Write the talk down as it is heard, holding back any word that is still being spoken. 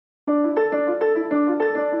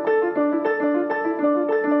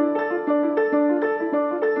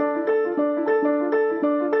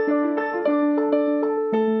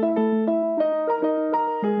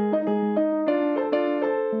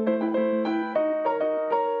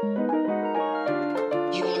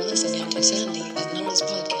Sandy and Nora's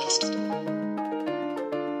podcast.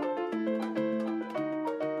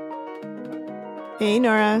 Hey,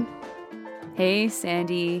 Nora. Hey,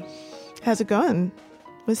 Sandy. How's it going?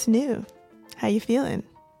 What's new? How you feeling?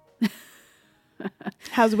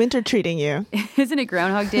 How's winter treating you? Isn't it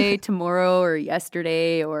Groundhog Day tomorrow or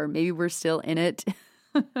yesterday, or maybe we're still in it?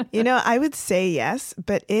 You know, I would say yes,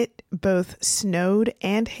 but it both snowed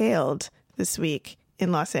and hailed this week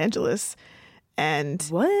in Los Angeles. And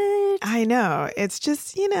What? I know. It's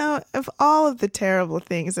just, you know, of all of the terrible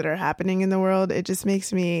things that are happening in the world, it just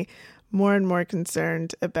makes me more and more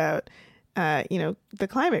concerned about, the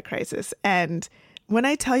climate crisis. And when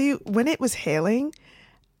I tell you, when it was hailing,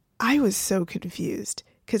 I was so confused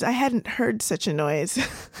because I hadn't heard such a noise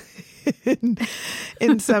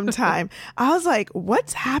in some time. I was like,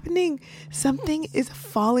 what's happening? Something is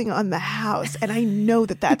falling on the house. And I know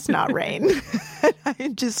that that's not rain.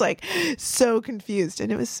 I'm just like so confused.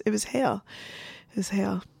 And it was hail. It was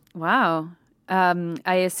hail. Wow.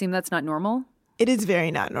 I assume that's not normal. It is very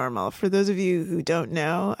not normal. For those of you who don't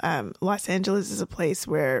know, Los Angeles is a place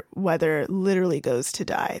where weather literally goes to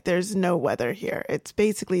die. There's no weather here. It's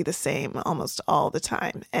basically the same almost all the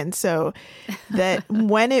time. And so that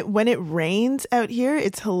when it rains out here,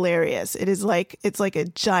 it's hilarious. It's like a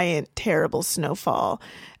giant, terrible snowfall.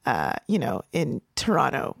 In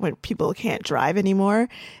Toronto, when people can't drive anymore.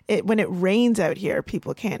 When it rains out here,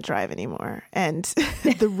 people can't drive anymore. And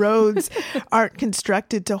the roads aren't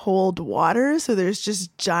constructed to hold water. So there's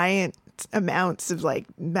just giant amounts of like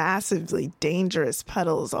massively dangerous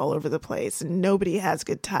puddles all over the place. And nobody has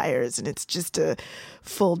good tires. And it's just a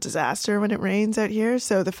full disaster when it rains out here.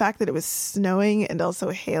 So the fact that it was snowing and also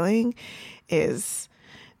hailing is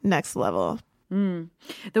next level.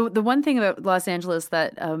 The one thing about Los Angeles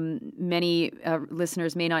that many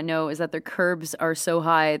listeners may not know is that their curbs are so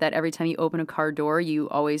high that every time you open a car door, you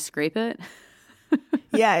always scrape it.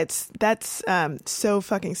 Yeah, that's so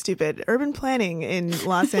fucking stupid. Urban planning in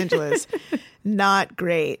Los Angeles, not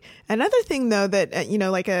great. Another thing, though, that,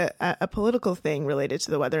 like a political thing related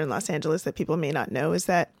to the weather in Los Angeles that people may not know is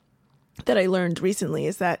that I learned recently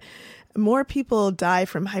is that more people die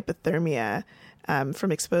from hypothermia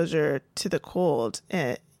from exposure to the cold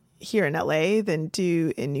here in LA than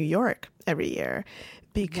do in New York every year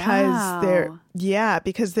because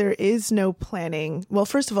there is no planning. Well,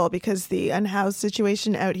 first of all, because the unhoused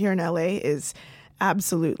situation out here in LA is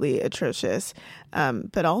absolutely atrocious,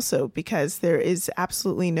 but also because there is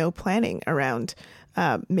absolutely no planning around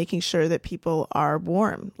making sure that people are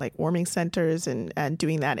warm, like warming centers and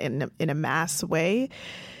doing that in a mass way.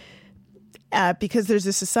 Because there's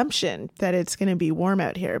this assumption that it's going to be warm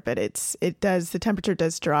out here, but the temperature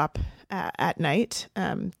does drop at night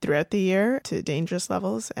throughout the year to dangerous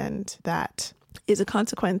levels. And that is a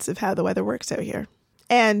consequence of how the weather works out here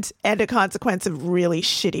and a consequence of really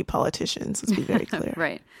shitty politicians. Let's be very clear.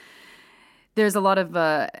 Right. There's a lot of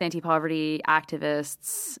anti-poverty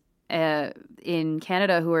activists in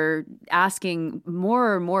Canada who are asking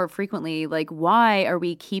more and more frequently, like, why are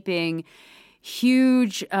we keeping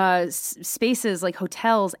huge spaces like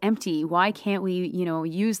hotels empty? Why can't we,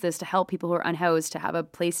 use this to help people who are unhoused to have a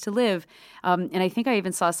place to live? And I think I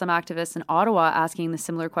even saw some activists in Ottawa asking the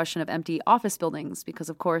similar question of empty office buildings because,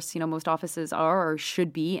 of course, most offices are or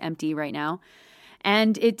should be empty right now.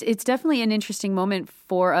 And it's definitely an interesting moment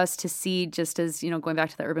for us to see, just as, going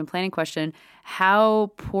back to the urban planning question,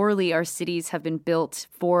 how poorly our cities have been built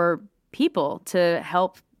for people to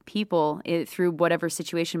help people through whatever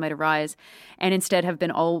situation might arise, and instead have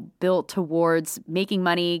been all built towards making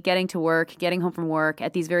money, getting to work, getting home from work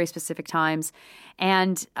at these very specific times.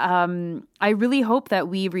 And I really hope that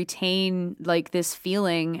we retain like this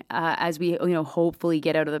feeling as we, hopefully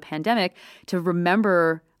get out of the pandemic, to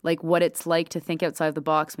remember like what it's like to think outside the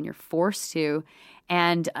box when you're forced to.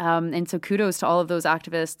 And so kudos to all of those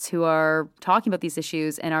activists who are talking about these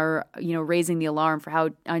issues and are, raising the alarm for how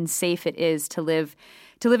unsafe it is to live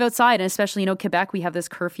outside. And especially, Quebec, we have this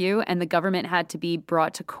curfew and the government had to be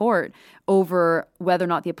brought to court over whether or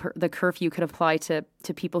not the curfew could apply to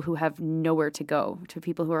people who have nowhere to go, to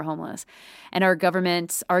people who are homeless. And our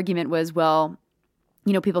government's argument was, well,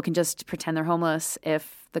 people can just pretend they're homeless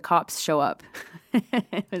if the cops show up.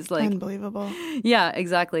 It was like unbelievable. Yeah,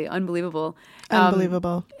 exactly. Unbelievable.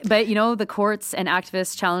 Unbelievable. But, the courts and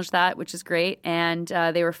activists challenged that, which is great. And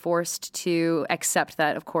they were forced to accept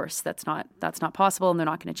that, of course, that's not possible. And they're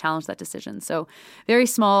not going to challenge that decision. So very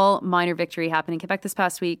small, minor victory happened in Quebec this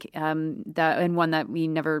past week, and one that we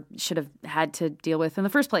never should have had to deal with in the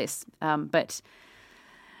first place. But,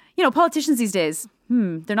 politicians these days,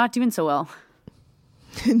 they're not doing so well.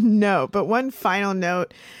 No, but one final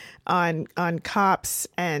note on cops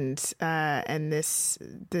and this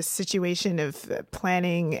situation of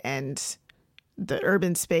planning and the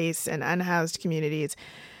urban space and unhoused communities.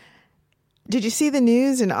 Did you see the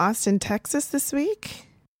news in Austin, Texas this week?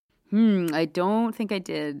 I don't think I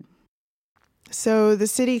did. So the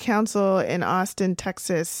city council in Austin,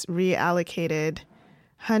 Texas reallocated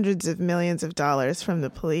hundreds of millions of dollars from the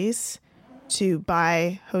police to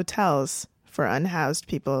buy hotels for unhoused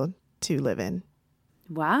people to live in.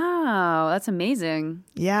 Wow, that's amazing.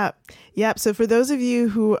 Yeah. So for those of you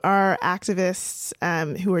who are activists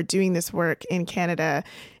who are doing this work in Canada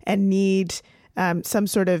and need some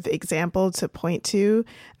sort of example to point to,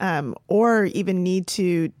 or even need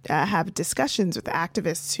to have discussions with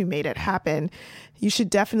activists who made it happen, you should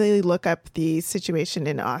definitely look up the situation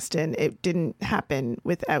in Austin. It didn't happen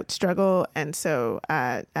without struggle. And so,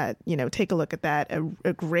 take a look at that.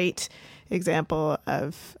 A great example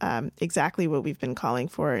of exactly what we've been calling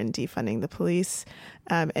for in defunding the police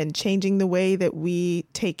and changing the way that we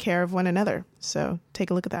take care of one another. So take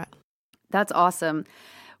a look at that. That's awesome.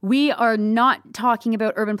 We are not talking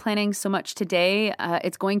about urban planning so much today.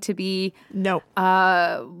 It's going to be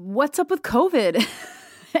what's up with COVID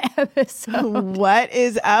episode. What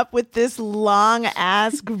is up with this long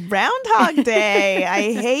ass Groundhog Day?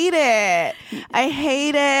 I hate it.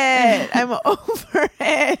 I'm over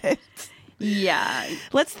it. Yeah.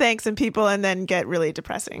 Let's thank some people and then get really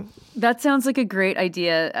depressing. That sounds like a great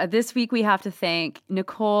idea. This week we have to thank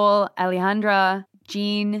Nicole, Alejandra,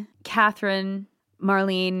 Jean, Catherine,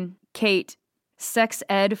 Marlene, Kate, Sex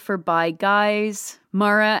Ed for Bi Guys,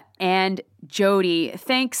 Mara, and Jody.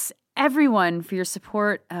 Thanks everyone for your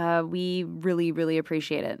support. We really, really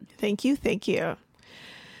appreciate it. Thank you.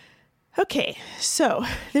 Okay, so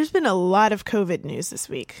there's been a lot of COVID news this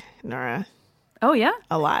week, Nora. Oh, yeah?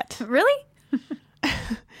 A lot. Really?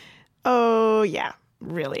 Oh, yeah,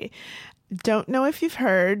 really. Don't know if you've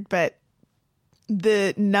heard, but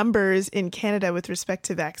the numbers in Canada with respect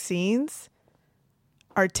to vaccines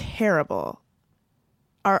are terrible,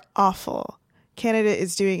 are awful. Canada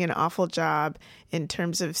is doing an awful job in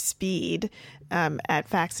terms of speed at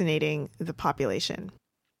vaccinating the population.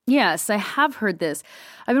 Yes, I have heard this.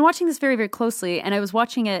 I've been watching this very, very closely, and I was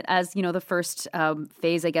watching it as, the first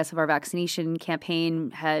phase, I guess, of our vaccination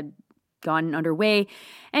campaign had gone underway.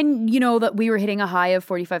 And, that we were hitting a high of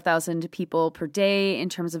 45,000 people per day in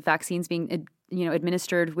terms of vaccines being,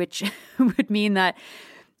 administered, which would mean that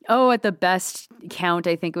at the best count,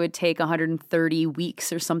 I think it would take 130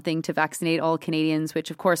 weeks or something to vaccinate all Canadians,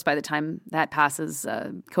 which, of course, by the time that passes,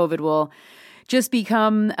 COVID will just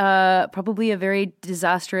become probably a very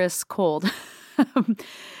disastrous cold.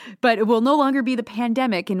 But it will no longer be the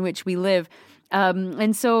pandemic in which we live.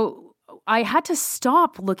 And so I had to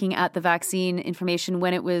stop looking at the vaccine information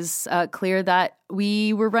when it was clear that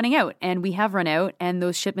we were running out, and we have run out, and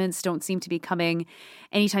those shipments don't seem to be coming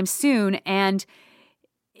anytime soon. And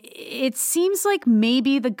it seems like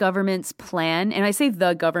maybe the government's plan, and I say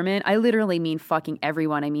the government, I literally mean fucking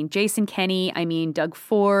everyone. I mean Jason Kenney, I mean Doug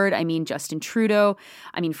Ford, I mean Justin Trudeau,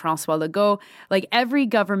 I mean Francois Legault, like every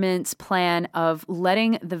government's plan of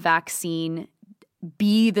letting the vaccine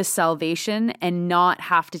be the salvation and not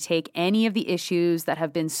have to take any of the issues that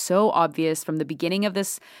have been so obvious from the beginning of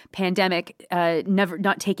this pandemic,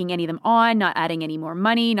 not taking any of them on, not adding any more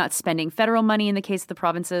money, not spending federal money in the case of the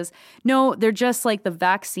provinces. No, they're just like, the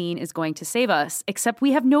vaccine is going to save us, except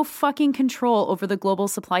we have no fucking control over the global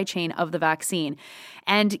supply chain of the vaccine.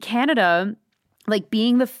 And Canada, like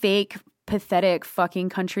being the fake, pathetic fucking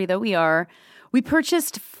country that we are, we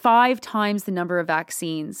purchased 5 times the number of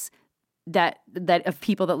vaccines that of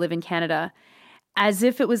people that live in Canada, as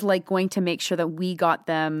if it was like going to make sure that we got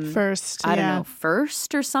them first. I don't know,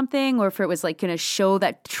 first or something, or if it was like going to show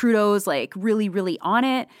that Trudeau's like really, really on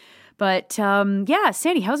it. But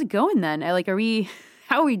Sandy, how's it going then?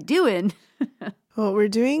 How are we doing? Well, we're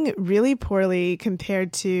doing really poorly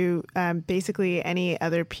compared to basically any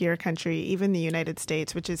other peer country, even the United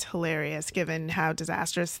States, which is hilarious given how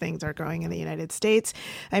disastrous things are going in the United States.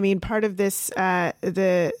 I mean, part of this,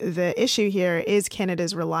 the issue here is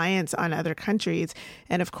Canada's reliance on other countries.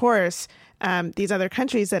 And of course, these other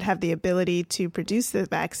countries that have the ability to produce the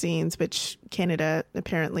vaccines, which Canada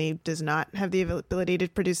apparently does not have the ability to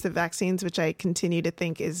produce the vaccines, which I continue to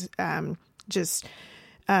think is just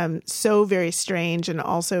so very strange and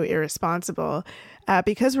also irresponsible,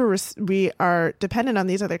 because we are dependent on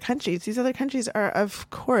these other countries. These other countries are, of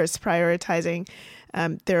course, prioritizing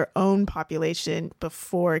their own population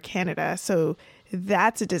before Canada. So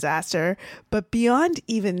that's a disaster. But beyond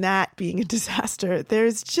even that being a disaster,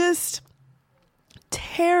 there's just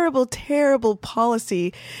terrible, terrible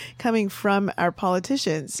policy coming from our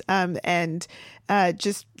politicians, and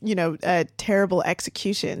just, terrible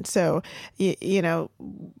execution. So,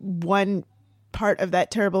 one part of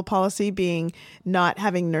that terrible policy being not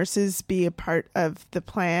having nurses be a part of the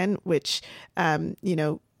plan, which,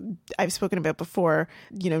 I've spoken about before,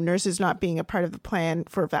 nurses not being a part of the plan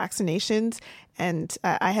for vaccinations. And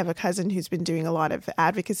I have a cousin who's been doing a lot of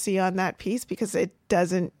advocacy on that piece, because it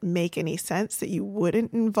doesn't make any sense that you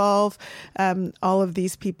wouldn't involve all of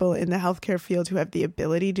these people in the healthcare field who have the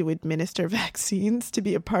ability to administer vaccines to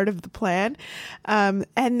be a part of the plan. And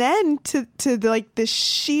then to the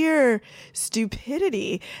sheer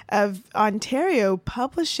stupidity of Ontario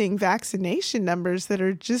publishing vaccination numbers that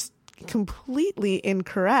are just completely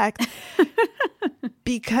incorrect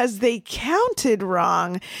because they counted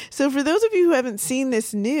wrong. So for those of you who haven't seen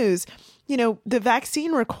this news, the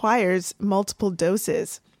vaccine requires multiple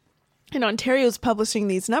doses. And Ontario's publishing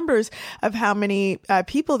these numbers of how many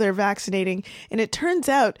people they're vaccinating. And it turns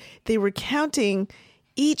out they were counting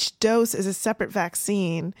each dose as a separate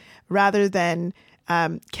vaccine rather than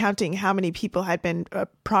counting how many people had been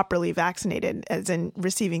properly vaccinated, as in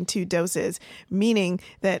receiving 2 doses, meaning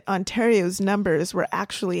that Ontario's numbers were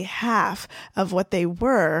actually half of what they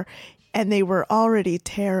were, and they were already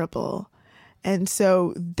terrible. And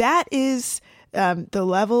so that is the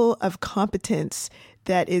level of competence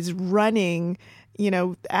that is running,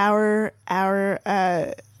 our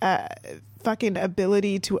fucking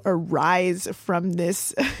ability to arise from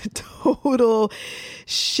this total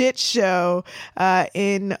shit show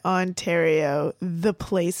in Ontario, the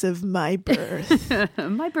place of my birth.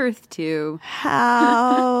 My birth too.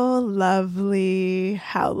 How lovely.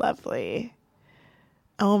 How lovely.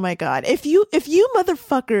 Oh my God. If you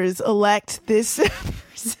motherfuckers elect this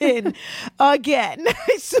person again,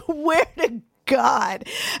 I swear to God.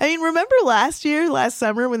 I mean, remember last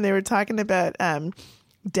summer when they were talking about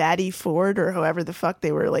Daddy Ford, or however the fuck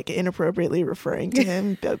they were inappropriately referring to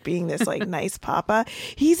him about being this nice papa?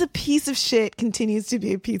 He's a piece of shit, continues to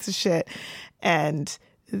be a piece of shit. And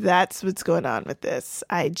that's what's going on with this.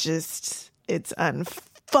 It's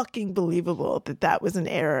unfucking believable that was an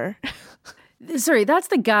error. Sorry, that's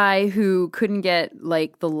the guy who couldn't get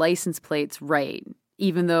the license plates right,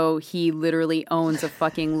 even though he literally owns a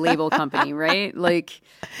fucking label company, right?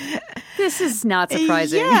 This is not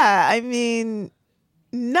surprising. Yeah, I mean,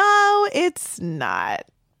 no, it's not.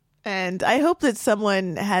 And I hope that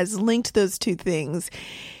someone has linked those two things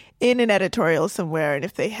in an editorial somewhere. And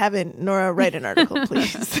if they haven't, Nora, write an article,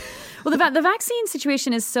 please. Well, the vaccine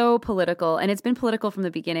situation is so political, and it's been political from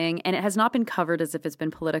the beginning, and it has not been covered as if it's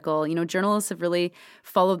been political. Journalists have really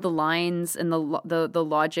followed the lines and the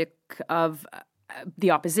logic of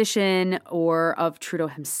the opposition or of Trudeau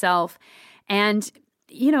himself. And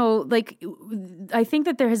I think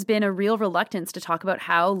that there has been a real reluctance to talk about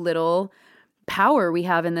how little power we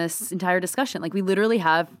have in this entire discussion. We literally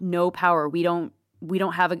have no power. We don't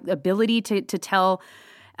have an ability to tell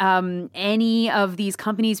any of these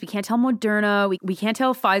companies. We can't tell Moderna. We can't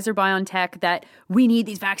tell Pfizer BioNTech that we need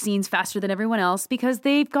these vaccines faster than everyone else, because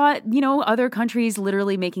they've got, other countries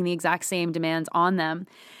literally making the exact same demands on them.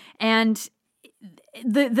 And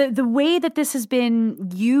the way that this has been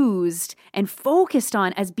used and focused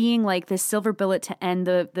on as being this silver bullet to end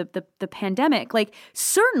the pandemic,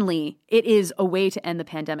 certainly it is a way to end the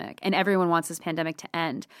pandemic, and everyone wants this pandemic to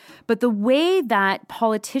end. But the way that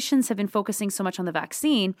politicians have been focusing so much on the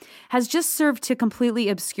vaccine has just served to completely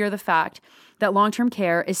obscure the fact that long-term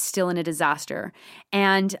care is still in a disaster.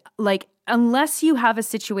 And unless you have a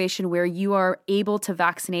situation where you are able to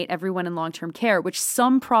vaccinate everyone in long-term care, which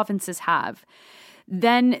some provinces have,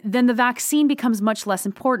 then the vaccine becomes much less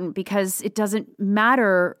important, because it doesn't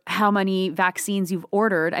matter how many vaccines you've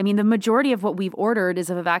ordered. I mean, the majority of what we've ordered is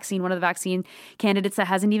of a vaccine, one of the vaccine candidates that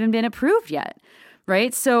hasn't even been approved yet,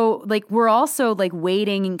 right? So we're also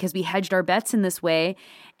waiting because we hedged our bets in this way.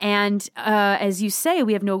 And as you say,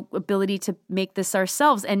 we have no ability to make this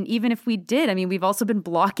ourselves. And even if we did, I mean, we've also been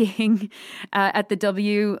blocking at the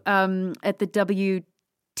WTO,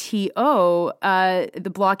 the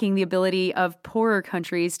blocking the ability of poorer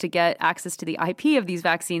countries to get access to the IP of these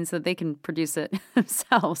vaccines so that they can produce it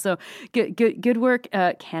themselves. So good work,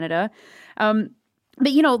 Canada.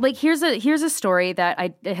 But here's a story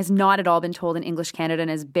that has not at all been told in English Canada and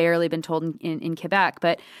has barely been told in Quebec.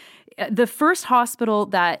 But the first hospital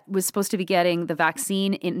that was supposed to be getting the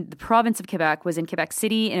vaccine in the province of Quebec was in Quebec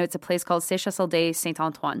City, and it's a place called Saint-Chassel-de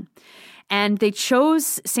Saint-Antoine. And they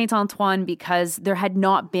chose Saint-Antoine because there had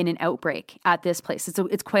not been an outbreak at this place.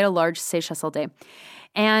 It's quite a large Saint-Chassel-de.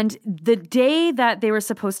 And the day that they were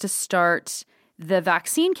supposed to start the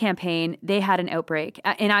vaccine campaign, they had an outbreak.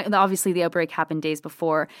 And obviously the outbreak happened days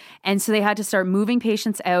before. And so they had to start moving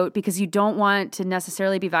patients out because you don't want to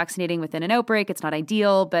necessarily be vaccinating within an outbreak. It's not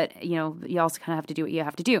ideal, but you also kind of have to do what you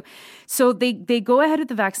have to do. So they go ahead with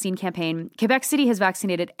the vaccine campaign. Quebec City has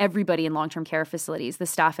vaccinated everybody in long-term care facilities, the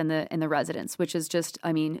staff and the residents, which is just,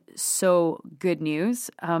 so good news,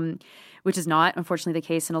 which is not, unfortunately, the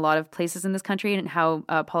case in a lot of places in this country and how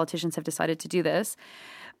politicians have decided to do this.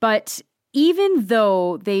 But even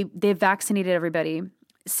though they vaccinated everybody,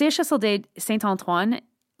 CHSLD Saint-Antoine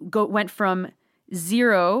went from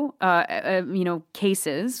 0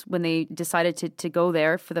 cases when they decided to go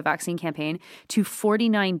there for the vaccine campaign to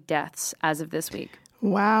 49 deaths as of this week.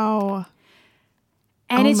 Wow.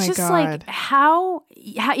 And it's just God. like how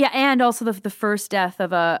and also the first death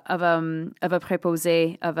of a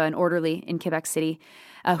préposé, of an orderly in Quebec City,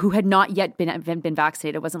 who had not yet been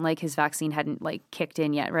vaccinated. It wasn't like his vaccine hadn't kicked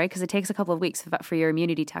in yet, right? Because it takes a couple of weeks for your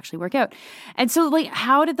immunity to actually work out. And so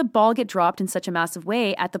how did the ball get dropped in such a massive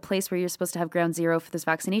way at the place where you're supposed to have ground zero for this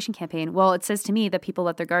vaccination campaign? Well, it says to me that people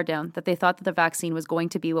let their guard down, that they thought that the vaccine was going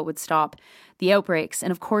to be what would stop the outbreaks.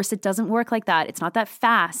 And of course, it doesn't work like that. It's not that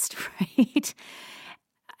fast, right?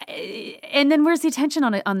 And then where's the attention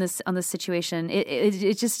on this situation?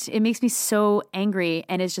 It makes me so angry,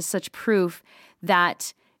 and it's just such proof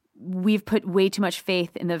that we've put way too much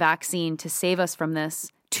faith in the vaccine to save us from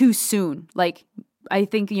this too soon. I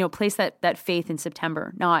think, place that faith in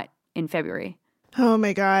September, not in February. Oh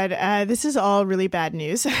my God. This is all really bad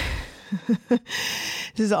news. This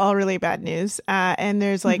is all really bad news. And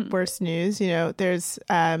there's worse news. There's,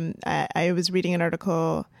 I was reading an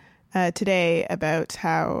article today about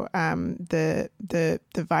how the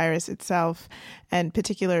virus itself and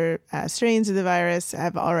particular strains of the virus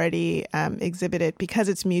have already exhibited, because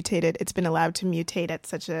it's mutated, it's been allowed to mutate at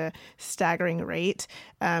such a staggering rate.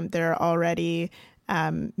 There are already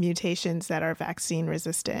mutations that are vaccine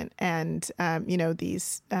resistant. And,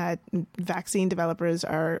 these vaccine developers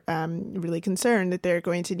are really concerned that they're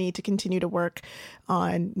going to need to continue to work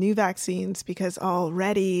on new vaccines, because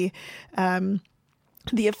already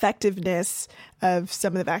the effectiveness of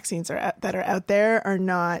some of the vaccines that are out there are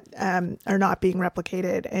not being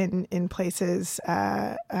replicated in places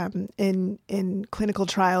in clinical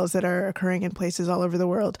trials that are occurring in places all over the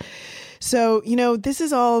world. So this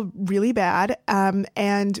is all really bad,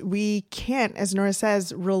 and we can't, as Nora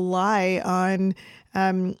says, rely on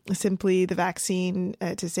simply the vaccine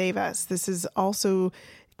to save us. This is also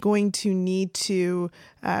going to need to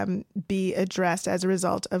be addressed as a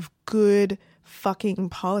result of good fucking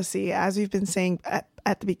policy, as we've been saying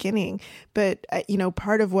at the beginning. But,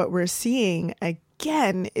 part of what we're seeing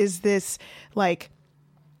again is this,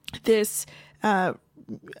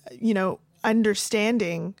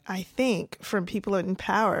 understanding, I think, from people in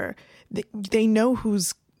power. They know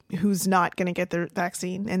who's not going to get the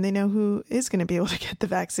vaccine, and they know who is going to be able to get the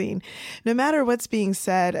vaccine. No matter what's being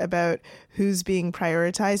said about who's being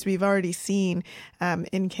prioritized, we've already seen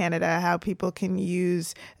in Canada how people can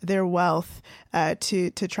use their wealth to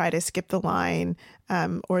try to skip the line,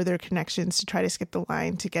 or their connections to try to skip the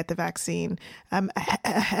line to get the vaccine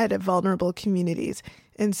ahead of vulnerable communities.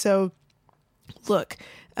 And so, look,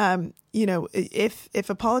 if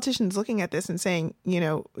a politician's looking at this and saying,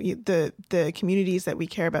 the communities that we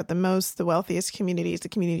care about the most, the wealthiest communities, the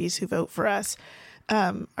communities who vote for us,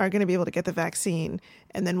 are going to be able to get the vaccine,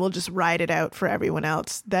 and then we'll just ride it out for everyone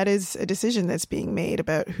else, that is a decision that's being made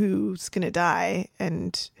about who's going to die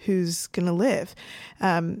and who's going to live.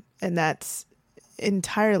 And that's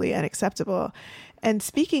entirely unacceptable. And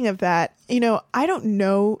speaking of that, I don't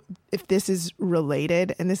know if this is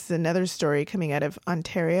related, and this is another story coming out of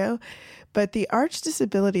Ontario, but the Arch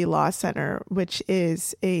Disability Law Centre, which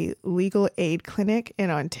is a legal aid clinic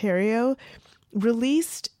in Ontario,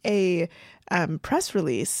 released a press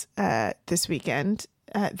release this weekend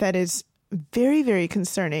that is very, very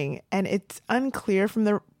concerning. And it's unclear from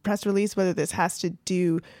the press release whether this has to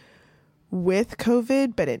do with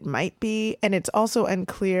COVID, but it might be. And it's also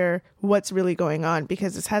unclear what's really going on,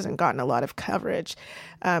 because this hasn't gotten a lot of coverage,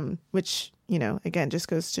 which, again, just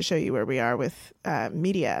goes to show you where we are with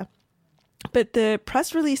media. But the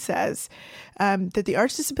press release says that the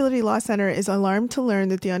Arch Disability Law Centre is alarmed to learn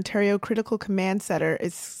that the Ontario Critical Command Centre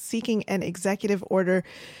is seeking an executive order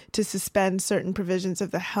to suspend certain provisions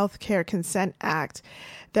of the Healthcare Consent Act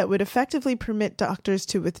that would effectively permit doctors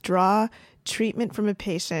to withdraw treatment from a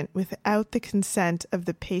patient without the consent of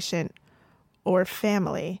the patient or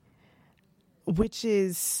family, which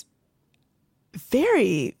is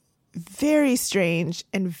very, very strange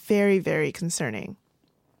and very, very concerning.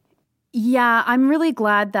 Yeah, I'm really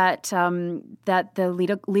glad that that the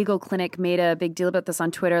legal clinic made a big deal about this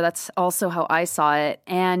on Twitter. That's also how I saw it,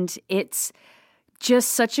 and it's just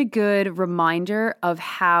such a good reminder of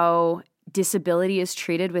how disability is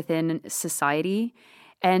treated within society.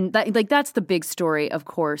 And that's the big story, of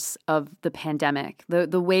course, of the pandemic.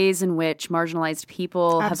 The ways in which marginalized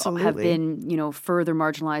people have been, further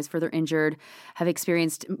marginalized, further injured, have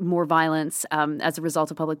experienced more violence as a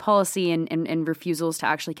result of public policy and refusals to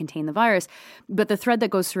actually contain the virus. But the thread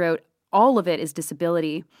that goes throughout all of it is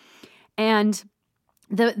disability. And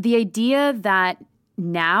the idea that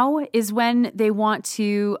now is when they want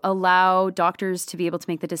to allow doctors to be able to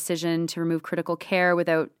make the decision to remove critical care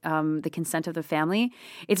without the consent of the family.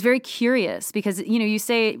 It's very curious because, you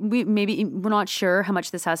say we're not sure how much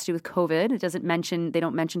this has to do with COVID. They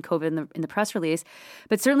don't mention COVID in the press release,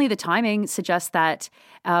 but certainly the timing suggests that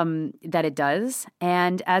it does.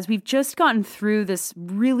 And as we've just gotten through this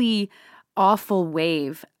really awful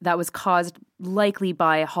wave that was caused likely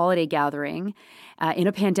by a holiday gathering in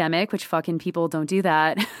a pandemic, which fucking people don't do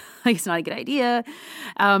that. It's not a good idea.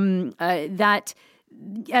 That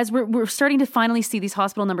as we're starting to finally see these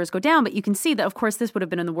hospital numbers go down, but you can see that, of course, this would have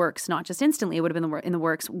been in the works, not just instantly. It would have been in the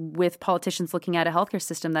works with politicians looking at a healthcare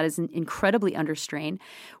system that is incredibly under strain,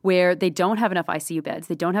 where they don't have enough ICU beds,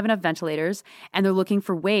 they don't have enough ventilators, and they're looking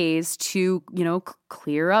for ways to,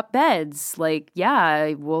 clear up beds.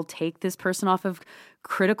 We'll take this person off of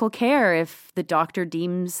critical care if the doctor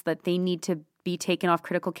deems that they need to be taken off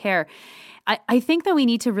critical care. I think that we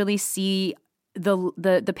need to really see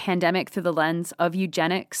the pandemic through the lens of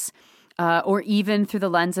eugenics, or even through the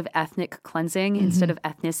lens of ethnic cleansing instead of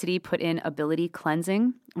ethnicity, put in ability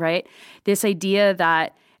cleansing, right? This idea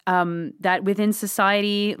that that within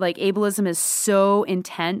society, ableism is so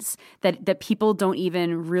intense that people don't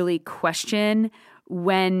even really question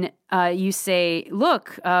when you say,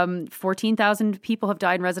 look, 14,000 people have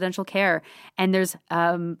died in residential care, and there's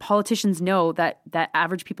politicians know that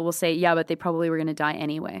average people will say, yeah, but they probably were going to die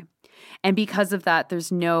anyway. And because of that,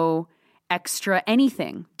 there's no extra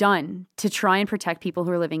anything done to try and protect people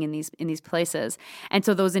who are living in these places. And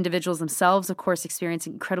so those individuals themselves, of course, experience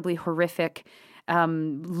incredibly horrific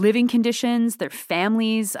living conditions. Their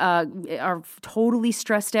families are totally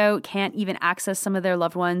stressed out, can't even access some of their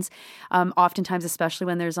loved ones, oftentimes, especially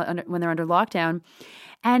when they're under lockdown.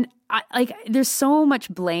 And there's so much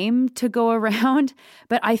blame to go around,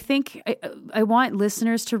 but I think I want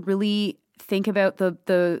listeners to really think about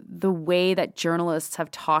the way that journalists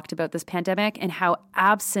have talked about this pandemic and how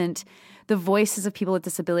absent the voices of people with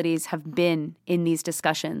disabilities have been in these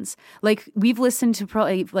discussions. We've listened to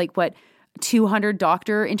probably 200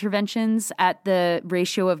 doctor interventions at the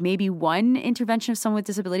ratio of maybe one intervention of someone with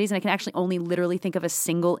disabilities. And I can actually only literally think of a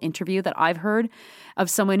single interview that I've heard of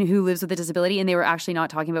someone who lives with a disability, and they were actually not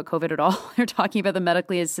talking about COVID at all. They're talking about the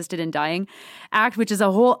Medically Assisted in Dying Act, which is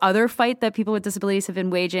a whole other fight that people with disabilities have been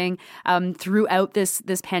waging throughout this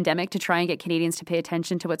pandemic to try and get Canadians to pay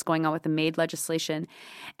attention to what's going on with the MAID legislation.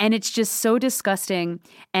 And it's just so disgusting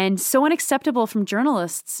and so unacceptable from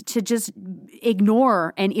journalists to just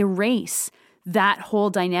ignore and erase that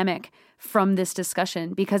whole dynamic from this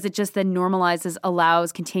discussion, because it just then normalizes,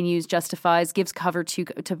 allows, continues, justifies, gives cover to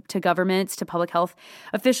governments, to public health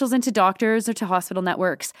officials, and to doctors or to hospital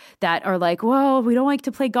networks that are like, well, we don't like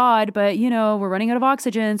to play God, but, we're running out of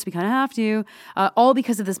oxygen, so we kind of have to, all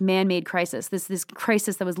because of this man-made crisis, this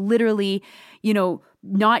crisis that was literally,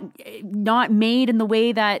 not made in the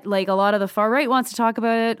way that a lot of the far right wants to talk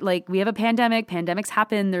about it. We have a pandemic, pandemics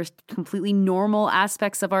happen, there's completely normal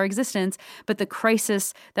aspects of our existence, but the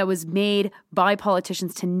crisis that was made by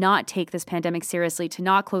politicians to not take this pandemic seriously, to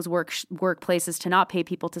not close workplaces, to not pay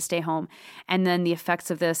people to stay home. And then the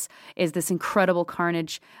effects of this is this incredible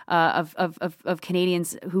carnage of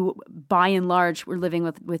Canadians who, by and large, were living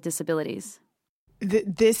with disabilities.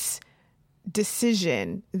 This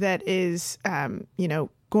decision that is,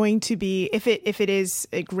 going to be, if it is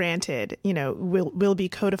granted, will be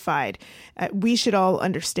codified. We should all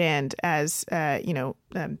understand as,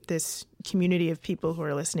 this community of people who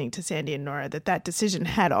are listening to Sandy and Nora, that decision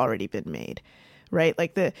had already been made, right?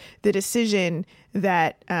 The decision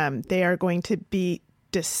that they are going to be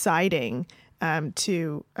deciding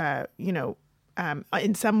to,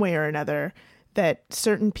 in some way or another, that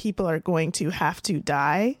certain people are going to have to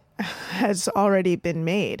die has already been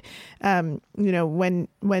made. When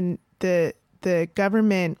the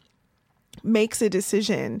government makes a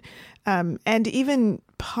decision and even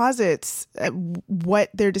posits what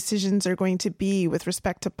their decisions are going to be with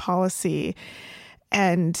respect to policy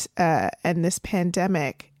and this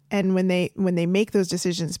pandemic, and when they make those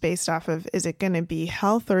decisions based off of, is it going to be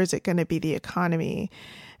health or is it going to be the economy?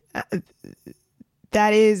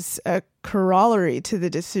 that is a corollary to the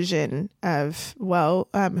decision of, well,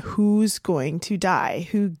 who's going to die?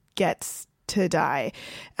 Who gets to die?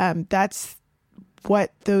 That's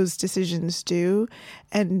what those decisions do.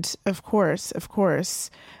 And of course,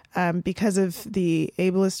 because of the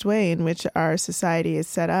ableist way in which our society is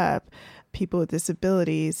set up, people with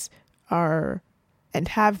disabilities are and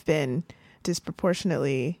have been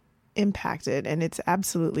disproportionately impacted, and it's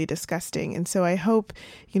absolutely disgusting. And so I hope,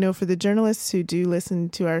 for the journalists who do listen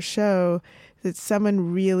to our show, that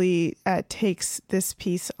someone really takes this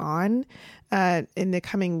piece on in the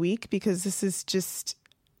coming week, because this is just,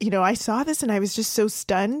 I saw this and I was just so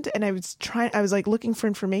stunned, and I was like looking for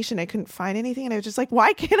information. I couldn't find anything. And I was just like,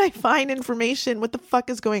 why can't I find information? What the fuck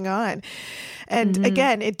is going on? And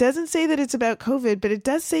again, it doesn't say that it's about COVID, but it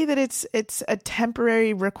does say that it's a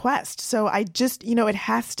temporary request. So I just, it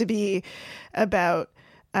has to be about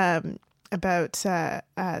the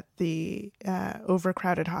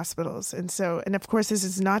overcrowded hospitals. And of course, this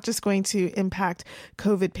is not just going to impact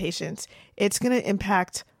COVID patients. It's going to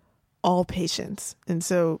impact all patients. And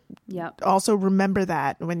so also remember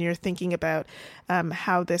that when you're thinking about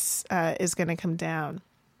how this is going to come down.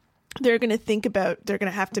 They're going to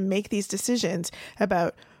have to make these decisions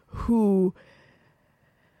about who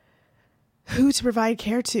to provide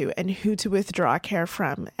care to and who to withdraw care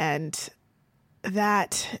from. And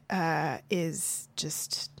that is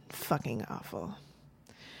just fucking awful.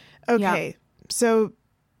 Okay, so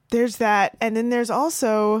there's that. And then there's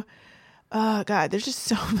also... oh, God, there's just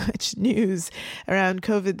so much news around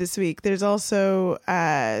COVID this week. There's also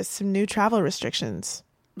some new travel restrictions.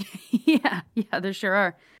 Yeah, there sure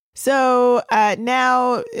are. So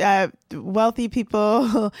now wealthy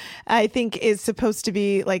people, I think, is supposed to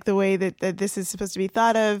be like the way that this is supposed to be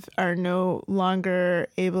thought of, are no longer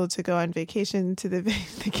able to go on vacation to the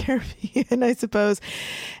Caribbean, I suppose,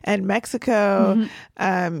 and Mexico,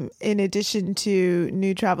 in addition to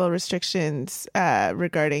new travel restrictions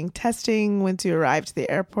regarding testing once you arrive to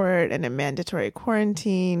the airport and a mandatory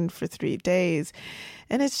quarantine for 3 days.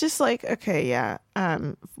 And it's just like, okay, yeah.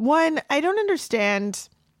 One, I don't understand...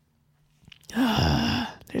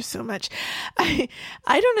 there's so much. I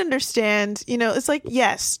don't understand. It's like,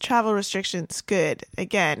 yes, travel restrictions, good.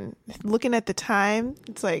 Again, looking at the time,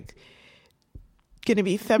 it's like going to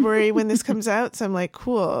be February when this comes out. So I'm like,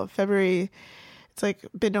 cool. February, it's like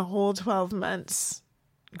been a whole 12 months.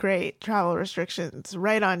 Great. Travel restrictions,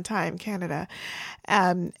 right on time, Canada.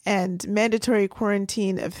 And mandatory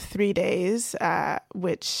quarantine of 3 days,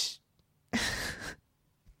 which...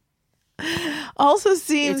 also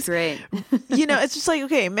seems it's great. It's just like,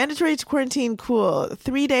 okay, mandatory quarantine, cool.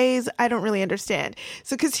 3 days, I don't really understand.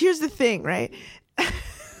 So, because here's the thing, right?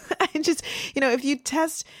 I just, if you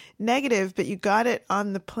test negative, but you got it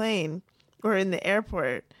on the plane or in the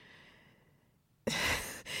airport,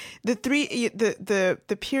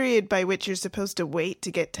 the period by which you're supposed to wait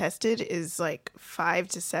to get tested is like 5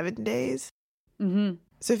 to 7 days. Mm-hmm.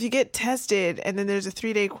 So if you get tested and then there's a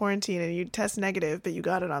 3-day quarantine and you test negative, but you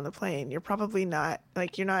got it on the plane, you're probably not,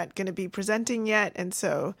 you're not going to be presenting yet. And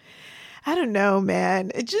so, I don't know,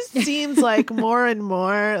 man. It just seems like more and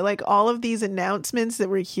more, like all of these announcements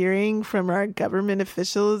that we're hearing from our government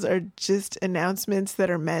officials are just announcements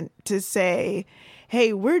that are meant to say,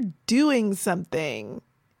 hey, we're doing something,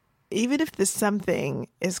 even if the something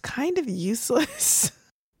is kind of useless.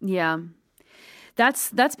 Yeah.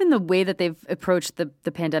 That's been the way that they've approached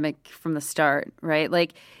the pandemic from the start, right?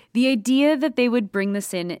 Like the idea that they would bring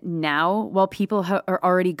this in now while people are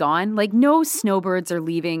already gone, like no snowbirds are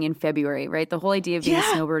leaving in February, right? The whole idea of being a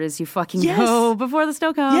snowbird is you fucking go before the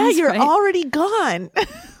snow comes. Yeah, you're right? already gone.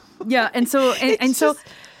 Yeah, and so so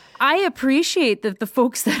I appreciate that the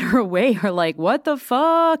folks that are away are like, what the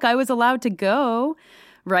fuck? I was allowed to go,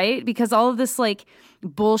 right? Because all of this like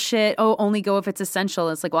bullshit, only go if it's essential.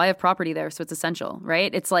 It's like, well, I have property there, so it's essential, right?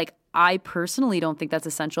 It's like, I personally don't think that's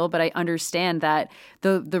essential, but I understand that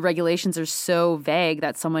the regulations are so vague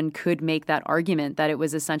that someone could make that argument that it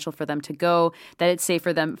was essential for them to go, that it's safe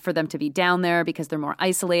for them to be down there because they're more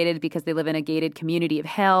isolated, because they live in a gated community of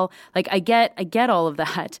hell. Like, I get all of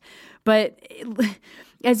that. But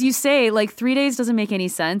as you say, like 3 days doesn't make any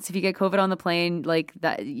sense. If you get COVID on the plane, like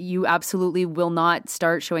that, you absolutely will not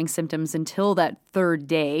start showing symptoms until that third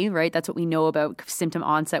day, right? That's what we know about symptom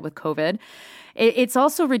onset with COVID. It's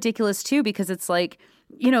also ridiculous too, because it's like,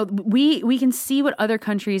 we can see what other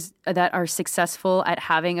countries that are successful at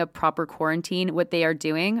having a proper quarantine, what they are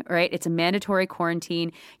doing, right? It's a mandatory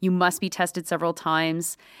quarantine. You must be tested several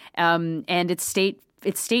times, and it's state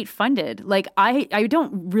state funded. Like I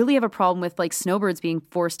don't really have a problem with like snowbirds being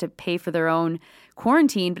forced to pay for their own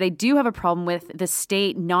quarantine, but I do have a problem with the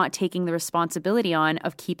state not taking the responsibility on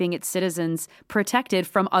of keeping its citizens protected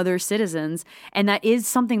from other citizens. And that is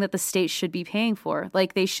something that the state should be paying for.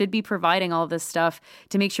 Like they should be providing all this stuff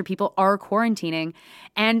to make sure people are quarantining,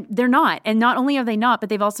 and they're not. And not only are they not, but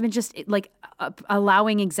they've also been just like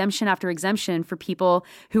allowing exemption after exemption for people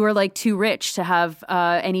who are like too rich to have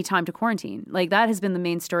any time to quarantine. Like that has been the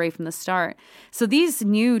main story from the start. So these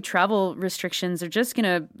new travel restrictions are just going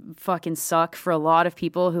to fucking suck for a lot of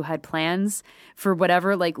people who had plans for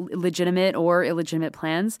whatever, like legitimate or illegitimate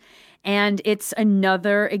plans. And it's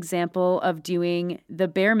another example of doing the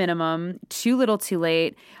bare minimum, too little, too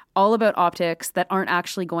late, all about optics that aren't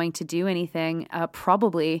actually going to do anything,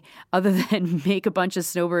 probably, other than make a bunch of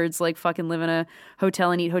snowbirds like fucking live in a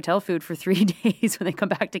hotel and eat hotel food for 3 days when they come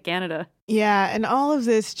back to Canada. Yeah, and all of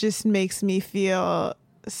this just makes me feel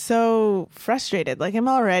so frustrated. Like I'm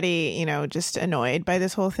already, just annoyed by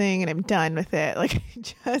this whole thing, and I'm done with it. Like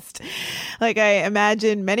just like I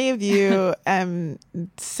imagine many of you am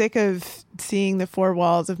sick of seeing the four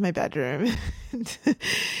walls of my bedroom.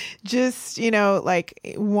 Just, like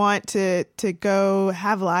want to go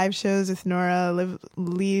have live shows with Nora,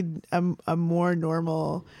 lead a more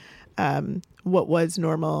normal, what was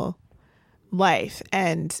normal life,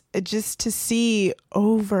 and just to see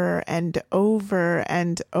over and over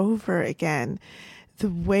and over again the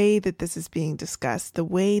way that this is being discussed, the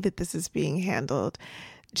way that this is being handled,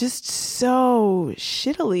 just so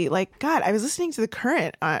shittily. Like, God, I was listening to the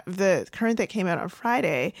current that came out on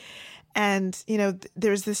Friday, and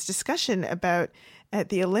there's this discussion about at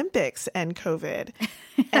the Olympics and COVID,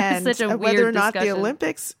 and such a weird whether or not discussion. the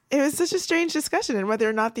Olympics, it was such a strange discussion, and whether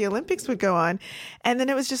or not the Olympics would go on. And then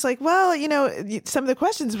it was just like, well, some of the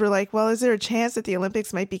questions were like, well, is there a chance that the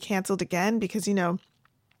Olympics might be canceled again? Because,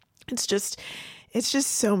 it's just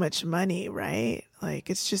so much money, right? Like,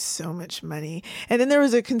 it's just so much money. And then there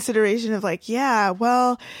was a consideration of like, yeah,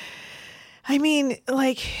 well, I mean,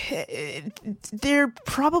 like, there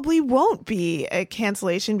probably won't be a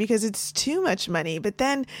cancellation because it's too much money. But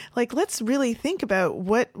then, like, let's really think about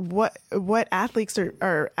what athletes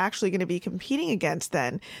are actually going to be competing against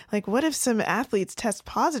then. Like, what if some athletes test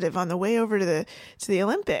positive on the way over to the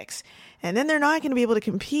Olympics? And then they're not going to be able to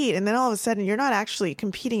compete. And then all of a sudden, you're not actually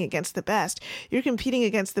competing against the best. You're competing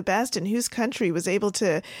against the best and whose country was able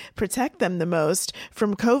to protect them the most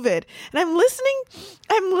from COVID. And I'm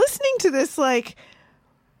listening to this like,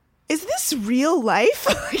 is this real life?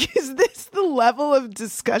 Like, is this the level of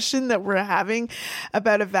discussion that we're having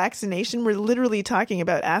about a vaccination? We're literally talking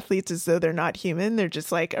about athletes as though they're not human. They're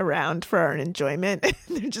just like around for our enjoyment.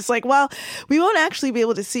 They're just like, well, we won't actually be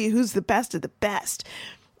able to see who's the best of the best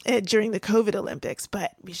during the COVID Olympics,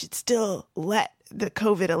 but we should still let the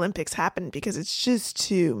COVID Olympics happen because it's just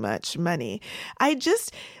too much money. I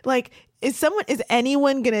just like, is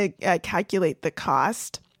anyone going to calculate the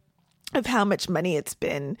cost of how much money it's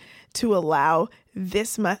been to allow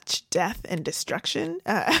this much death and destruction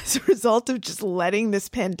as a result of just letting this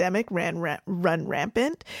pandemic run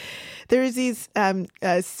rampant? There's these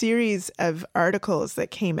a series of articles that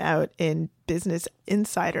came out in Business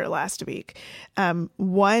Insider last week.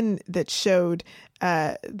 One that showed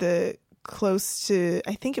the close to,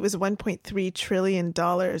 I think it was $1.3 trillion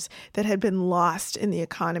that had been lost in the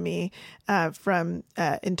economy from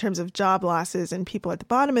in terms of job losses and people at the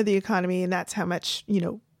bottom of the economy. And that's how much,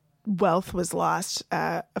 wealth was lost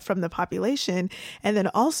from the population. And then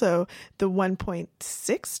also the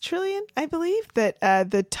 1.6 trillion, I believe, that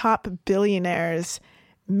the top billionaires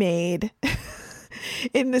made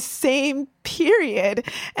in the same period.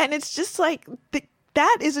 And it's just like,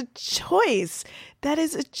 that is a choice. That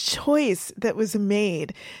is a choice that was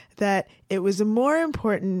made, that it was more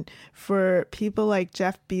important for people like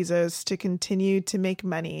Jeff Bezos to continue to make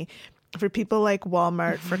money, for people like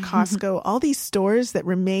Walmart, for Costco, all these stores that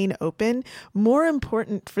remain open, more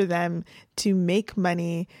important for them to make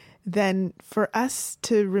money than for us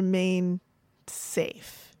to remain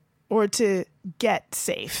safe or to get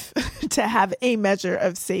safe, to have a measure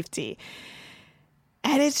of safety.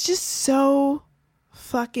 And it's just so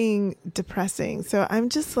fucking depressing. So I'm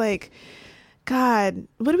just like, God,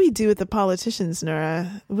 what do we do with the politicians,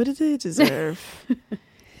 Nora? What do they deserve?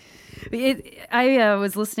 I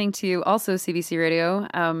was listening to also CBC Radio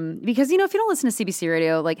because, if you don't listen to CBC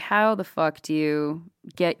Radio, like how the fuck do you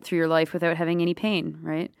get through your life without having any pain,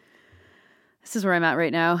 right? This is where I'm at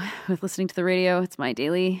right now with listening to the radio. It's my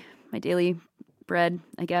daily bread,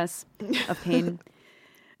 I guess, of pain.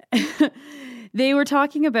 They were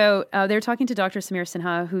talking about. They were talking to Dr. Samir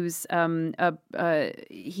Sinha, who's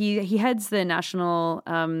he heads the National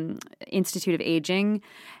Institute of Aging,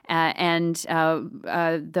 and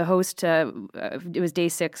the host. It was day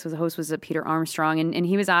 6. The host was Peter Armstrong, and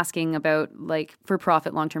he was asking about like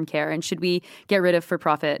for-profit long-term care, and should we get rid of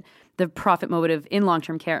the profit motive in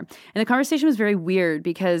long-term care? And the conversation was very weird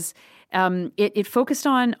because it focused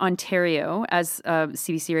on Ontario, as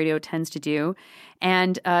CBC Radio tends to do.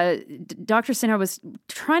 And Dr. Sinha was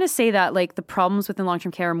trying to say that like the problems within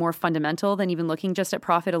long-term care are more fundamental than even looking just at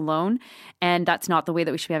profit alone. And that's not the way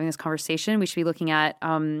that we should be having this conversation. We should be looking at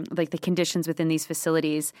like the conditions within these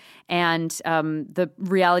facilities. And the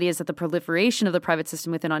reality is that the proliferation of the private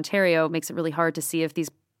system within Ontario makes it really hard to see if these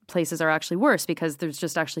places are actually worse because there's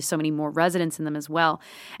just actually so many more residents in them as well.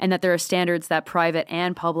 And that there are standards that private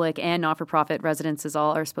and public and not-for-profit residences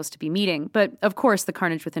all are supposed to be meeting. But of course, the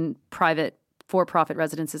carnage within private for-profit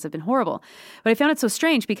residences have been horrible. But I found it so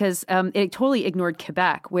strange because it totally ignored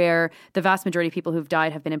Quebec, where the vast majority of people who've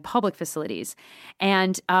died have been in public facilities.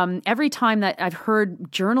 And every time that I've heard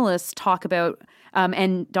journalists talk about,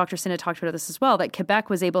 and Dr. Sinha talked about this as well, that Quebec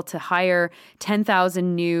was able to hire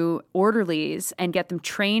 10,000 new orderlies and get them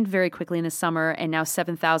trained very quickly in the summer, and now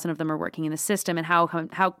 7,000 of them are working in the system, and how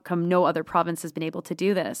come no other province has been able to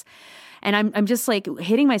do this? And I'm just like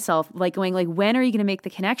hitting myself, like going like, when are you going to make the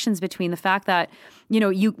connections between the fact that, you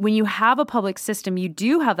know, when you have a public system, you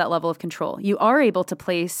do have that level of control. You are able to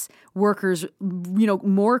place workers, you know,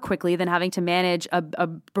 more quickly than having to manage a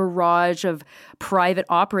barrage of private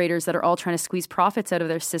operators that are all trying to squeeze profits out of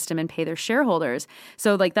their system and pay their shareholders.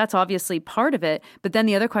 So like that's obviously part of it. But then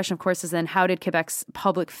the other question, of course, is then how did Quebec's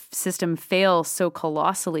public system fail so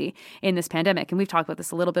colossally in this pandemic? And we've talked about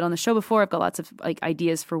this a little bit on the show before. I've got lots of like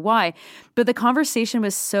ideas for why. But the conversation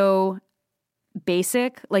was so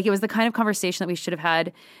basic. Like it was the kind of conversation that we should have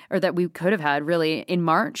had, or that we could have had really in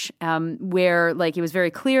March, where like it was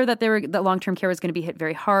very clear that that long-term care was going to be hit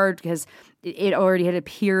very hard because it already had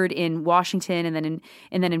appeared in Washington and then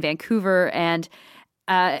in Vancouver. And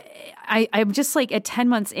I'm just like at 10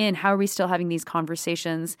 months in, how are we still having these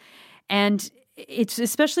conversations? And it's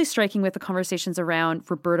especially striking with the conversations around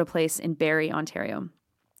Roberta Place in Barrie, Ontario.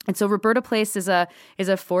 And so Roberta Place is a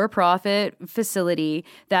for-profit facility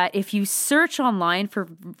that if you search online for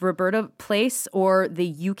Roberta Place or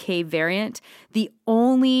the UK variant,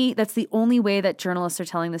 that's the only way that journalists are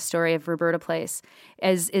telling the story of Roberta Place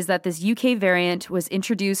is that this UK variant was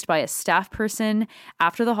introduced by a staff person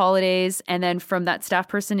after the holidays. And then from that staff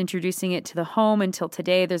person introducing it to the home until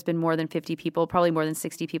today, there's been more than 50 people, probably more than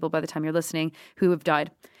 60 people by the time you're listening, who have died.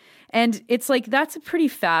 And it's like, that's a pretty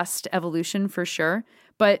fast evolution for sure.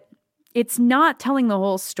 But it's not telling the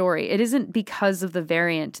whole story. It isn't because of the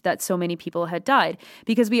variant that so many people had died,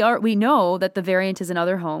 because we know that the variant is in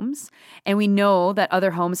other homes, and we know that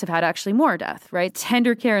other homes have had actually more death, right?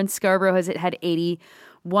 Tender Care in Scarborough has had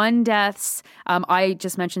 81 deaths. I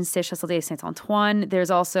just mentioned Sécheras de Saint-Antoine.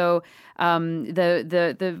 There's also the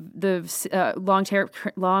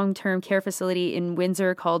long-term care facility in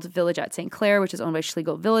Windsor called Village at St. Clair, which is owned by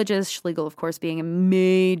Schlegel Villages. Schlegel, of course, being a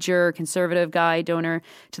major conservative guy donor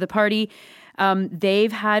to the party.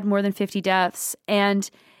 They've had more than 50 deaths. And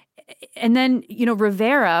then, you know,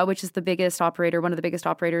 Revera, which is the biggest operator, one of the biggest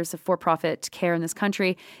operators of for-profit care in this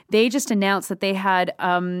country, they just announced that they had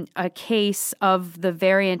a case of the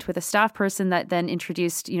variant with a staff person that then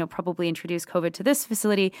probably introduced COVID to this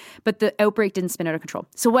facility, but the outbreak didn't spin out of control.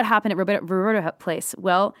 So what happened at Roberta Place?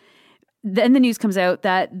 Well, then the news comes out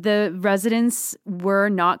that the residents were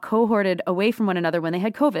not cohorted away from one another when they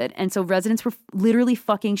had COVID. And so residents were literally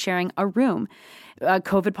fucking sharing a room.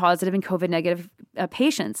 COVID positive and COVID negative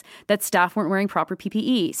patients, that staff weren't wearing proper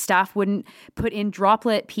PPE. Staff wouldn't put in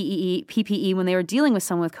droplet PPE when they were dealing with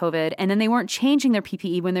someone with COVID, and then they weren't changing their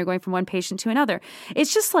PPE when they're going from one patient to another.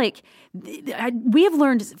 It's just like, we have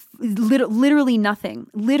learned literally nothing,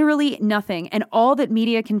 and all that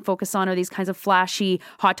media can focus on are these kinds of flashy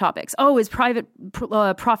hot topics. Oh, is profit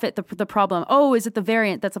the problem? Oh, is it the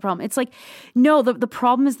variant that's the problem? It's like, no, the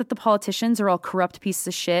problem is that the politicians are all corrupt pieces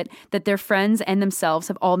of shit, that their friends and themselves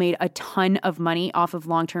have all made a ton of money off of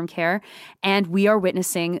long-term care. And we are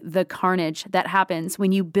witnessing the carnage that happens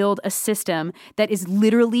when you build a system that is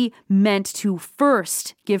literally meant to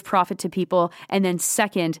first give profit to people and then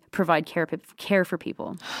second provide care for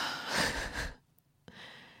people.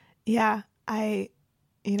 Yeah,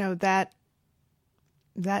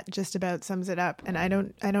 that just about sums it up. And I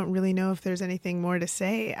don't really know if there's anything more to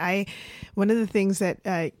say. One of the things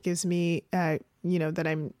that gives me, that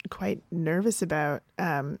I'm quite nervous about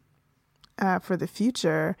for the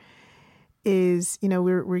future is, you know,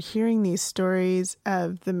 we're hearing these stories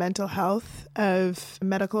of the mental health of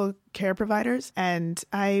medical care providers. And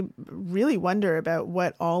I really wonder about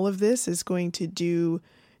what all of this is going to do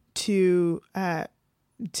to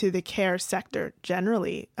the care sector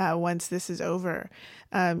generally once this is over.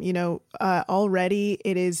 Already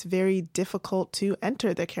it is very difficult to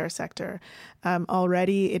enter the care sector.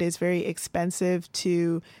 Already it is very expensive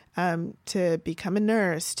to become a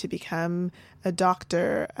nurse, to become a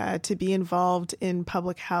doctor, to be involved in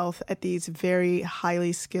public health at these very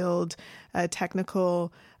highly skilled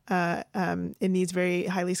technical in these very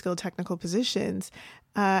highly skilled technical positions.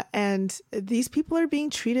 And these people are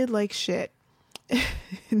being treated like shit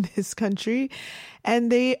in this country,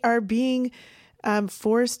 and they are being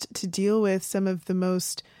forced to deal with some of the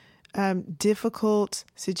most difficult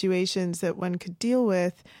situations that one could deal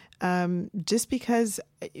with, just because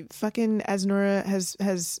fucking, as Nora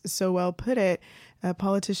has so well put it,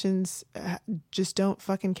 politicians just don't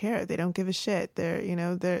fucking care. They don't give a shit.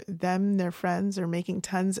 Their friends are making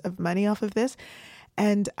tons of money off of this,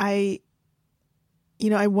 and I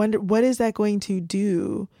wonder, what is that going to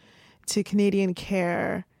do to Canadian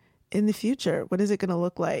care in the future? What is it going to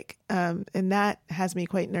look like? And that has me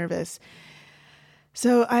quite nervous.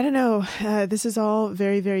 So I don't know. This is all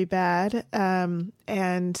very, very bad.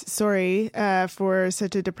 And sorry for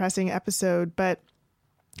such a depressing episode. But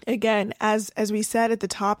again, as we said at the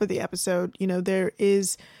top of the episode, there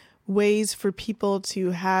is ways for people to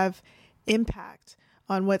have impact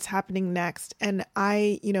on what's happening next. And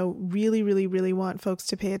I, really, really, really want folks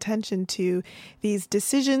to pay attention to these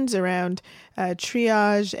decisions around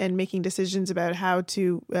triage and making decisions about how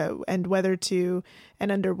to and whether to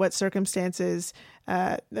and under what circumstances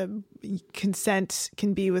the consent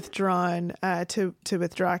can be withdrawn to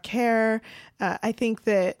withdraw care. I think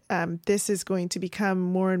that this is going to become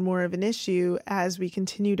more and more of an issue as we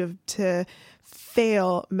continue to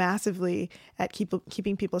fail massively at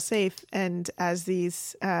keeping people safe, and as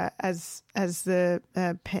these as the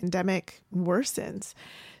pandemic worsens.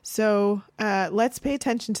 So let's pay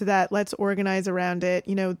attention to that. Let's organize around it.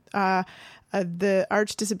 The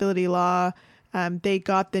Arch Disability Law, they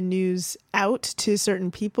got the news out to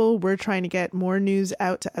certain people. We're trying to get more news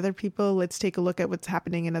out to other people. Let's take a look at what's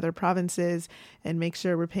happening in other provinces and make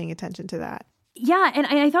sure we're paying attention to that. Yeah, and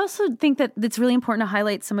I also think that it's really important to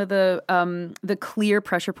highlight some of the clear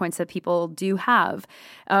pressure points that people do have.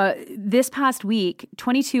 This past week,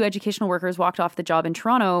 22 educational workers walked off the job in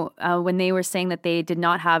Toronto when they were saying that they did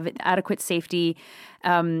not have adequate safety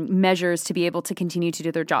measures to be able to continue to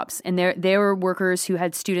do their jobs. And they were workers who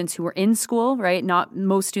had students who were in school, right? Not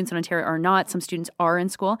most students in Ontario are not. Some students are in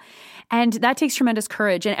school. And that takes tremendous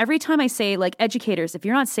courage. And every time I say, like, educators, if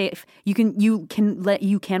you're not safe, you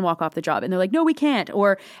can walk off the job. And they're like, no, we can't.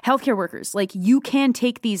 Or healthcare workers, like, you can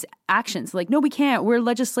take these actions. Like, no, we can't. We're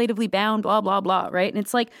legislatively bound, blah, blah, blah, right? And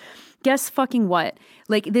it's like, guess fucking what?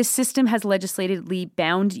 Like, this system has legislatively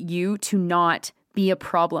bound you to not be a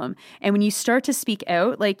problem. And when you start to speak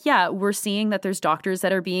out, like, yeah, we're seeing that there's doctors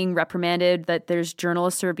that are being reprimanded, that there's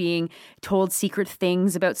journalists who are being told secret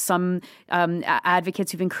things about some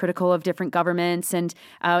advocates who've been critical of different governments. And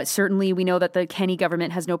certainly we know that the Kenney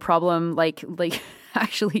government has no problem like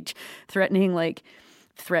actually threatening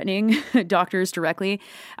doctors directly.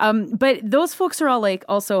 But those folks are all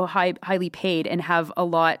also highly paid and have a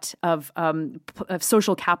lot of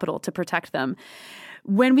social capital to protect them.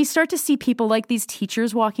 When we start to see people like these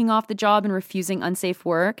teachers walking off the job and refusing unsafe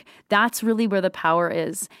work, that's really where the power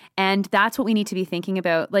is. And that's what we need to be thinking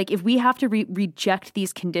about. Like, if we have to reject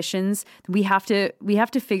these conditions, we have to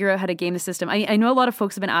figure out how to game the system. I know a lot of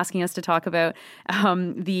folks have been asking us to talk about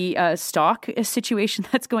the stock situation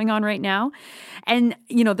that's going on right now. And,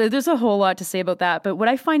 there's a whole lot to say about that. But what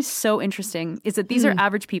I find so interesting is that these are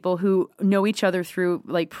average people who know each other through,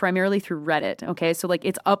 primarily through Reddit. Okay. So,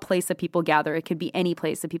 it's a place that people gather. It could be any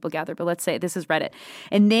place that people gather, but let's say this is Reddit.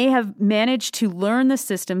 And they have managed to learn the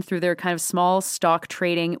system through their kind of small stock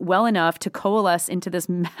trading well enough to coalesce into this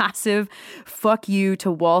massive fuck you to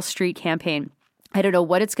Wall Street campaign. I don't know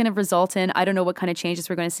what it's going to result in. I don't know what kind of changes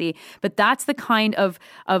we're going to see, but that's the kind of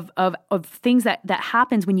things that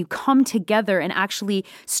happens when you come together and actually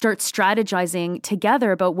start strategizing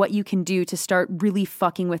together about what you can do to start really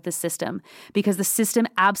fucking with the system, because the system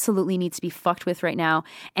absolutely needs to be fucked with right now.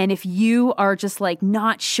 And if you are just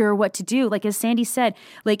not sure what to do, as Sandy said,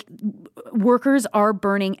 workers are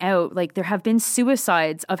burning out. There have been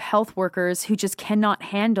suicides of health workers who just cannot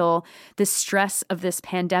handle the stress of this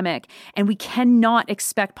pandemic, and we cannot not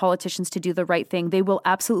expect politicians to do the right thing. They will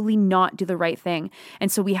absolutely not do the right thing.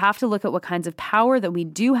 And so we have to look at what kinds of power that we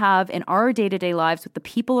do have in our day-to-day lives with the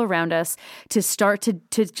people around us to start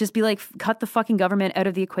to just be like, cut the fucking government out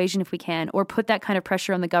of the equation if we can, or put that kind of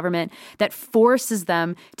pressure on the government that forces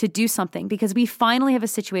them to do something. Because we finally have a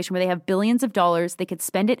situation where they have billions of dollars, they could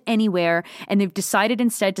spend it anywhere, and they've decided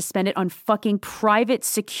instead to spend it on fucking private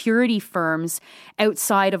security firms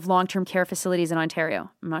outside of long-term care facilities in Ontario.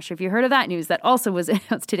 I'm not sure if you heard of that news. That also was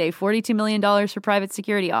announced today, $42 million for private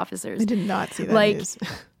security officers. I did not see that news.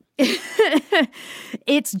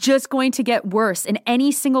 It's just going to get worse. And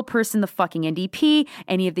any single person, the fucking NDP,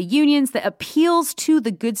 any of the unions that appeals to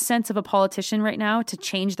the good sense of a politician right now to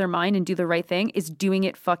change their mind and do the right thing is doing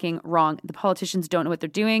it fucking wrong. The politicians don't know what they're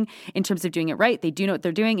doing in terms of doing it right. They do know what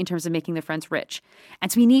they're doing in terms of making their friends rich.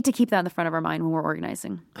 And so we need to keep that in the front of our mind when we're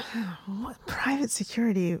organizing. What? Private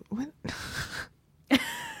security? What?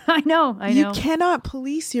 I know. You cannot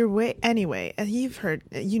police your way. Anyway, you've heard,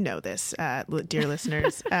 you know this, dear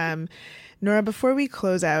listeners. Nora, before we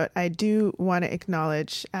close out, I do want to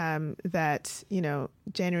acknowledge that,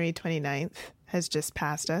 January 29th has just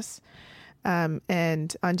passed us.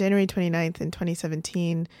 And on January 29th in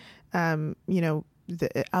 2017, Alexandre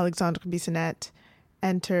Bissonnette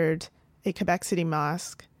entered a Quebec City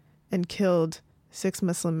mosque and killed 6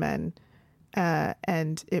 Muslim men.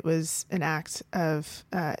 And it was an act of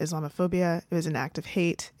Islamophobia. It was an act of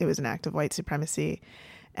hate. It was an act of white supremacy.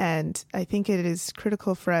 And I think it is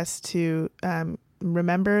critical for us to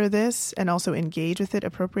remember this and also engage with it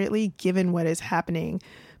appropriately, given what is happening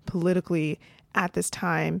politically at this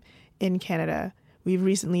time in Canada. We've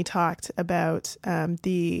recently talked about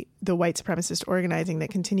the white supremacist organizing that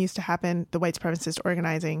continues to happen, the white supremacist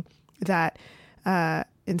organizing that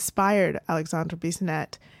inspired Alexandre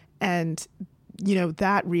Bissonnette. And,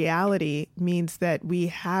 that reality means that we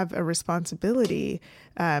have a responsibility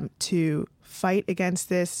to fight against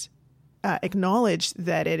this, acknowledge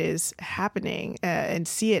that it is happening and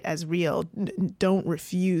see it as real. Don't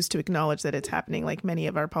refuse to acknowledge that it's happening like many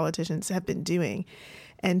of our politicians have been doing,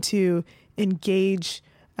 and to engage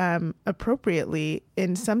appropriately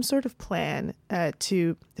in some sort of plan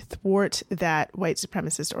to thwart that white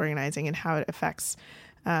supremacist organizing and how it affects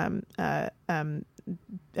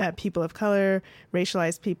people of color,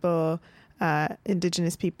 racialized people,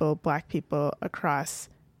 Indigenous people, Black people across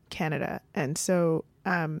Canada. And so,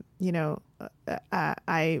 I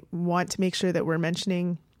want to make sure that we're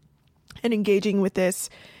mentioning and engaging with this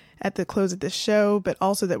at the close of this show, but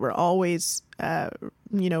also that we're always,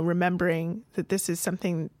 remembering that this is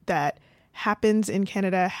something that happens in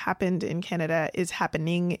Canada, happened in Canada, is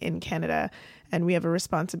happening in Canada, and we have a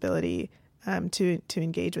responsibility to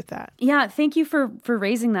engage with that. Yeah, thank you for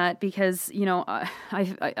raising that, because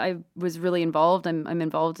I was really involved. I'm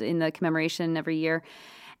involved in the commemoration every year,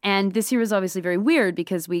 and this year was obviously very weird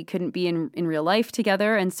because we couldn't be in real life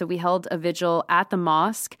together, and so we held a vigil at the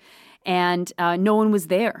mosque, and no one was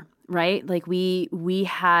there. Right, like we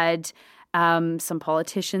had some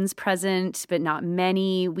politicians present, but not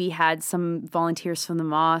many. We had some volunteers from the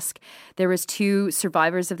mosque. There was 2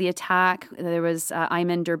 survivors of the attack. There was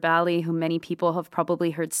Ayman Durbali, who many people have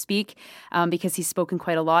probably heard speak because he's spoken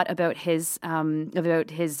quite a lot about his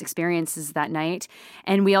experiences that night.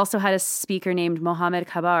 And we also had a speaker named Mohammed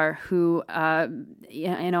Kabar, who, as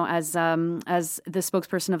the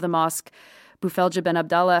spokesperson of the mosque, Boufelja Ben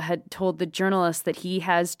Abdallah, had told the journalist that he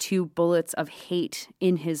has 2 bullets of hate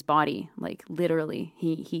in his body. Like literally,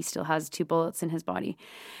 he still has 2 bullets in his body.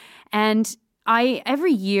 And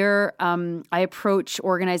every year I approach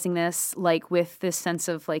organizing this like with this sense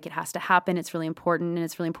of like it has to happen. It's really important, and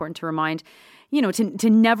it's really important to remind, to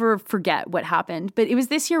never forget what happened. But it was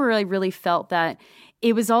this year where I really felt that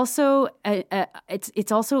it was also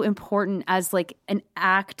it's also important as like an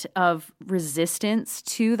act of resistance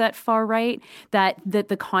to that far right, that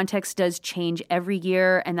the context does change every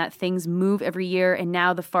year and that things move every year. And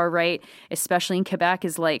now the far right, especially in Quebec,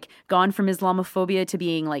 is like gone from Islamophobia to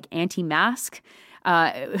being like anti-mask.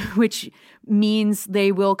 Which means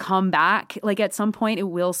they will come back. Like at some point, it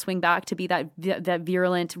will swing back to be that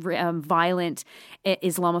virulent, violent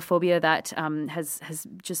Islamophobia that has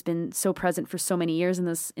just been so present for so many years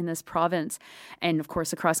in this province, and of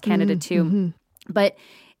course across Canada too. Mm-hmm. But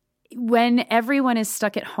when everyone is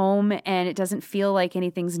stuck at home and it doesn't feel like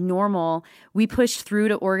anything's normal, we push through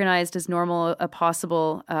to organized as normal a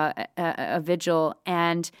possible a vigil.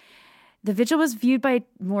 And the vigil was viewed by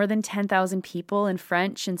more than 10,000 people in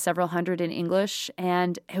French and several hundred in English.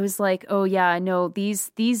 And it was like, oh yeah, no,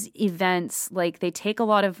 these events, like they take a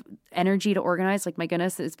lot of energy to organize. Like, my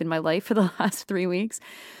goodness, it's been my life for the last 3 weeks.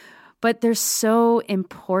 but they're so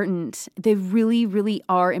important. They really, really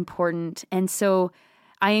are important. And so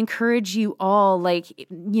I encourage you all, like,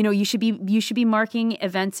 you know, you should be marking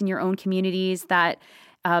events in your own communities that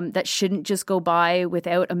shouldn't just go by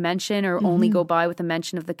without a mention, or only go by with a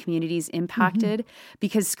mention of the communities impacted,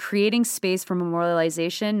 because creating space for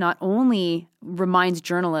memorialization not only reminds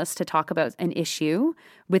journalists to talk about an issue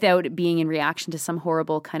without it being in reaction to some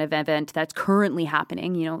horrible kind of event that's currently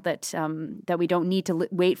happening, you know, that we don't need to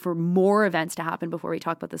wait for more events to happen before we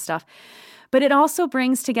talk about this stuff. But it also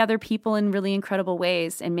brings together people in really incredible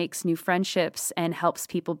ways and makes new friendships and helps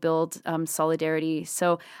people build solidarity.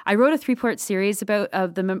 So I wrote a 3-part series about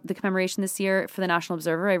the commemoration this year for the National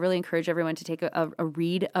Observer. I really encourage everyone to take a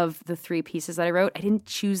read of the 3 pieces that I wrote. I didn't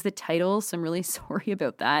choose the title, so I'm really sorry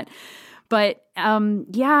about that. But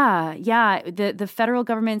the federal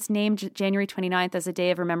government's named January 29th as a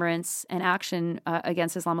day of remembrance and action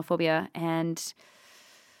against Islamophobia, and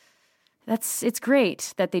it's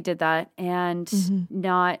great that they did that, and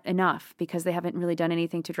not enough, because they haven't really done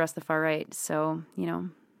anything to address the far right. So, you know,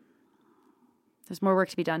 there's more work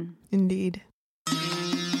to be done. Indeed.